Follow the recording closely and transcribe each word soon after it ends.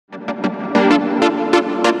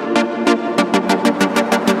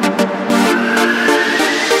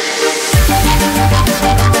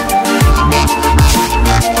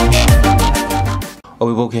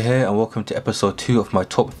OAWALKER here, and welcome to episode 2 of my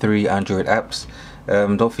top 3 Android apps.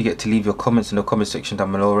 Don't forget to leave your comments in the comment section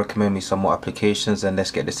down below, recommend me some more applications, and let's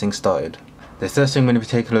get this thing started. The first thing I'm going to be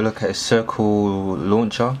taking a look at is Circle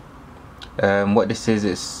Launcher. What this is,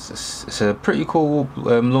 it's a pretty cool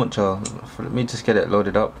launcher. Let me just get it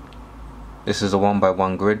loaded up. This is a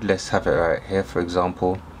 1x1 grid. Let's have it right here for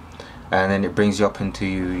example, and then it brings you up into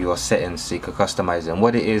your settings so you can customize it. And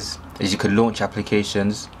what it is you can launch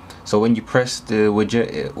applications. So when you press the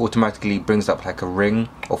widget, it automatically brings up like a ring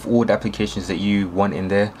of all the applications that you want in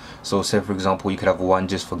there. So say for example, you could have one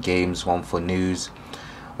just for games, one for news,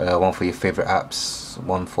 one for your favorite apps,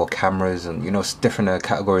 one for cameras, and different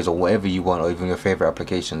categories or whatever you want, or even your favorite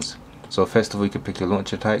applications. So first of all, you can pick your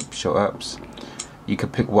launcher type, show apps. You can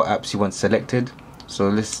pick what apps you want selected. So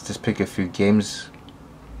let's just pick a few games.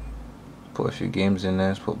 Put a few games in there.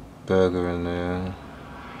 Let's put burger in there.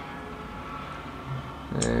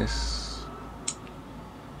 Yes.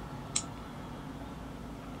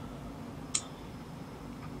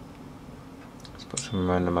 Let's put some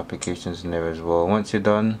random applications in there as well. Once you're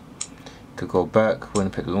done, you could go back. We're going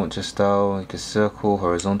to pick the launcher style. You can circle,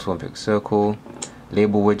 horizontal, and pick circle.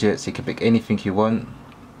 Label widgets. You can pick anything you want.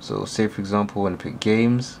 So say for example, when I pick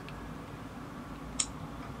games,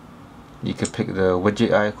 you could pick the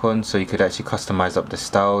widget icon, so you could actually customize up the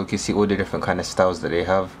style. You can see all the different kind of styles that they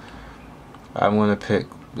have. I'm going to pick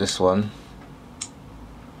this one.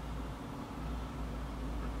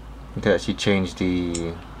 You can actually change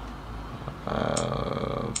the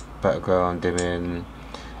background, dimming,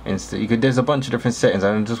 there's a bunch of different settings.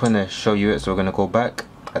 I just want to show you it, so we're going to go back,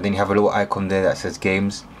 and then you have a little icon there that says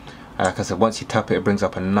games. And like I said, once you tap it, it brings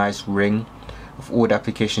up a nice ring of all the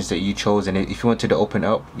applications that you chose. And if you wanted to open it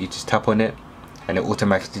up, you just tap on it, and it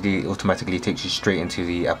automatically takes you straight into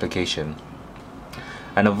the application.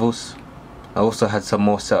 And I also had some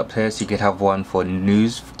more set up here, so you could have one for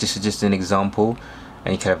news. This is just an example,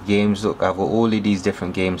 and you could have games. Look, I've got all of these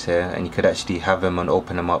different games here, and you could actually have them and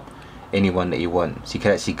open them up, any one that you want. So you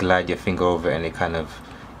could actually glide your finger over it, and it kind of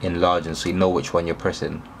enlarges, so you know which one you're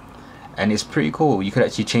pressing. And it's pretty cool. You could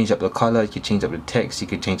actually change up the color, you could change up the text, you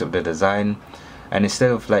could change up the design. And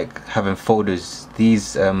instead of like having folders,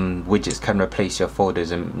 these widgets can replace your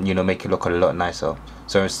folders and make it look a lot nicer.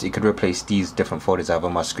 So it could replace these different folders I have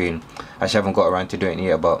on my screen. Actually, I haven't got around to doing it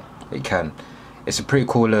yet, but it can. It's a pretty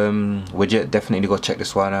cool widget. Definitely go check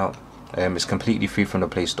this one out. It's completely free from the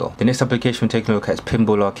Play Store. The next application we're taking a look at is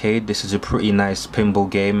Pinball Arcade. This is a pretty nice pinball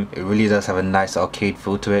game. It really does have a nice arcade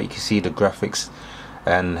feel to it. You can see the graphics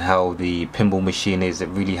and how the pinball machine is. It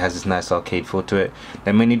really has this nice arcade feel to it.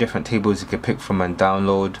 There are many different tables you can pick from and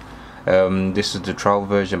download. This is the trial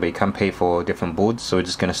version, but you can pay for different boards. So we're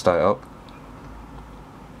just going to start it up.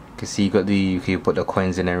 You can see you can put the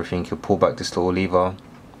coins in and everything. You can pull back this little lever,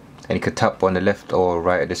 and you can tap on the left or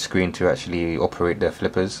right of the screen to actually operate the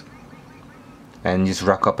flippers, and just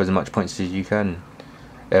rack up as much points as you can.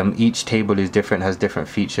 Each table is different, has different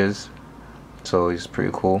features, so it's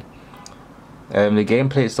pretty cool. The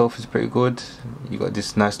gameplay itself is pretty good. You got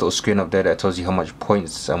this nice little screen up there that tells you how much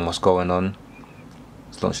points and what's going on.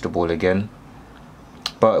 Let's launch the ball again.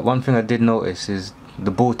 But one thing I did notice is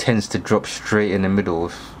the ball tends to drop straight in the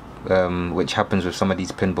middle, which happens with some of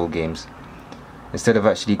these pinball games. Instead of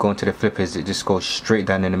actually going to the flippers, it just goes straight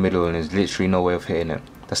down in the middle, and there's literally no way of hitting it.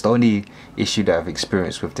 That's the only issue that I've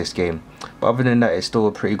experienced with this game. But other than that, it's still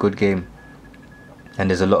a pretty good game, and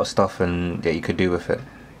there's a lot of stuff that you could do with it.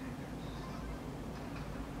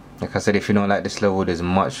 Like I said, if you don't like this level, there's a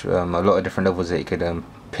lot of different levels that you could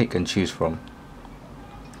pick and choose from.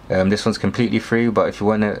 This one's completely free, but if you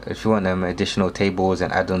want additional tables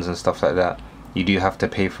and add-ons and stuff like that, you do have to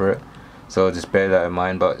pay for it. So just bear that in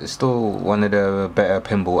mind. But it's still one of the better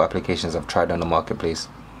pinball applications I've tried on the marketplace,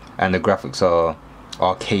 and the graphics are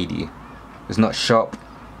arcadey. It's not sharp,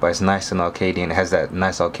 but it's nice and arcadey, and it has that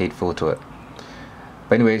nice arcade feel to it.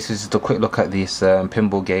 But anyways, this is just a quick look at this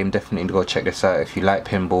pinball game. Definitely go check this out. If you like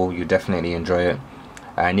pinball, you definitely enjoy it.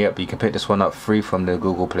 And yep, you can pick this one up free from the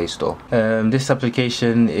Google Play Store. This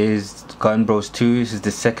application is Gun Bros 2. This is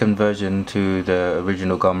the second version to the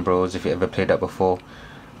original Gun Bros, if you ever played that before.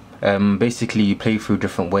 Basically, you play through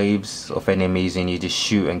different waves of enemies, and you just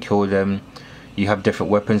shoot and kill them. You have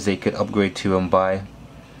different weapons that you could upgrade to and buy.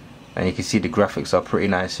 And you can see the graphics are pretty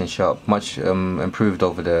nice and sharp, much improved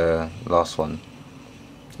over the last one.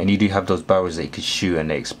 And you do have those barrels that you could shoot and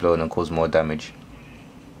they explode and cause more damage.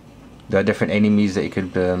 There are different enemies that you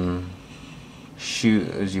could shoot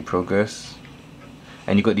as you progress.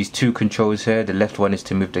 And you got these two controls here. The left one is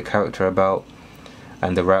to move the character about,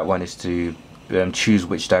 and the right one is to choose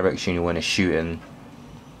which direction you want to shoot in.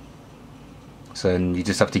 So you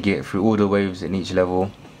just have to get through all the waves in each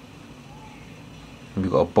level. And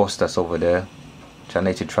we've got a boss that's over there, which I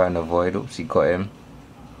need to try and avoid. Oops, he got him.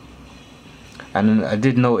 And I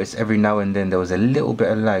did notice every now and then there was a little bit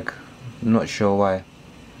of lag. I'm not sure why.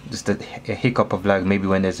 Just a hiccup of lag, maybe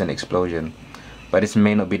when there's an explosion. But this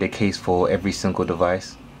may not be the case for every single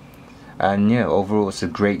device. And yeah, overall it's a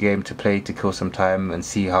great game to play, to kill some time and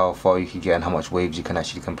see how far you can get and how much waves you can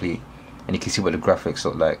actually complete. And you can see what the graphics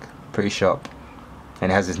look like. Pretty sharp.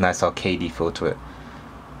 And it has this nice arcadey feel to it.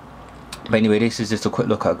 But anyway, this is just a quick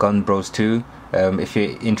look at Gun Bros 2. If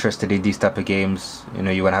you're interested in these type of games, you know,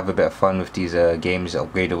 you want to have a bit of fun with these games,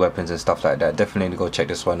 upgrade the weapons and stuff like that, definitely go check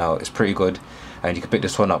this one out. It's pretty good, and you can pick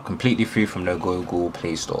this one up completely free from the Google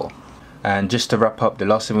Play Store. And just to wrap up, the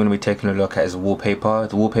last thing we're going to be taking a look at is wallpaper.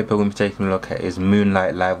 The wallpaper we're going to be taking a look at is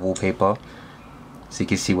Moonlight Live Wallpaper. So you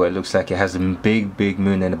can see what it looks like. It has a big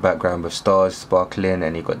moon in the background with stars sparkling,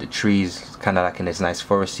 and you've got the trees kind of like in this nice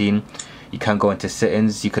forest scene. You can go into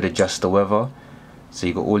settings, you could adjust the weather. So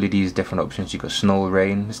you got all of these different options. You got snow,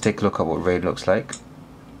 rain. Let's take a look at what rain looks like.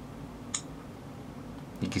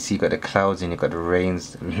 You can see you got the clouds and you got the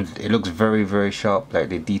rains. It looks very sharp. Like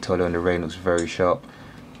the detail on the rain looks very sharp.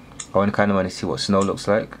 I kind of want to see what snow looks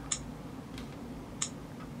like.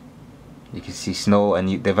 You can see snow,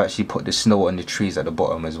 and they've actually put the snow on the trees at the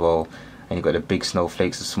bottom as well. And you got the big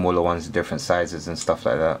snowflakes, the smaller ones, different sizes and stuff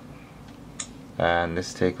like that. And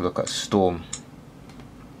let's take a look at storm.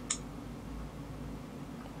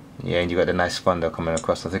 Yeah, and you got the nice thunder coming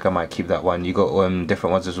across. I think I might keep that one. You got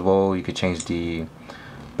different ones as well. You could change the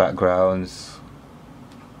backgrounds.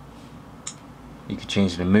 You could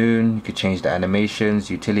change the moon. You could change the animations,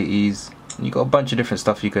 utilities. You got a bunch of different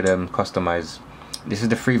stuff you could customize. This is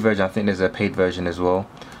the free version. I think there's a paid version as well.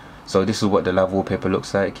 So this is what the live wallpaper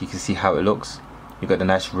looks like. You can see how it looks. You got the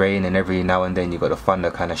nice rain, and every now and then you got the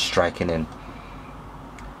thunder kind of striking in.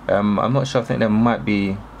 I'm not sure. I think there might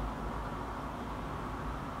be.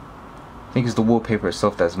 I think it's the wallpaper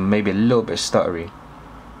itself that's maybe a little bit stuttery.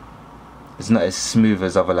 It's not as smooth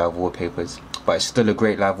as other live wallpapers, but it's still a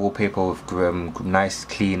great live wallpaper with nice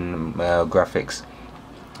clean graphics.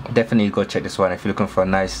 Definitely go check this one if you're looking for a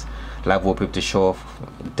nice live wallpaper to show off.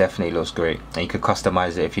 It definitely looks great, and you could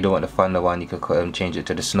customize it. If you don't want the thunder one, you could change it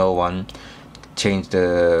to the snow one, change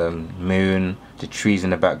the moon, the trees in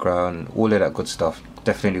the background, all of that good stuff.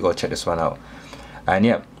 Definitely go check this one out. And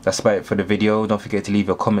yeah, that's about it for the video. Don't forget to leave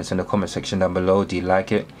your comments in the comment section down below. Do you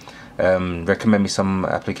like it? Recommend me some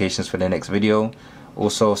applications for the next video.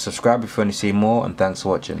 Also subscribe if you want to see more, and thanks for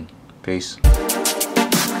watching. Peace.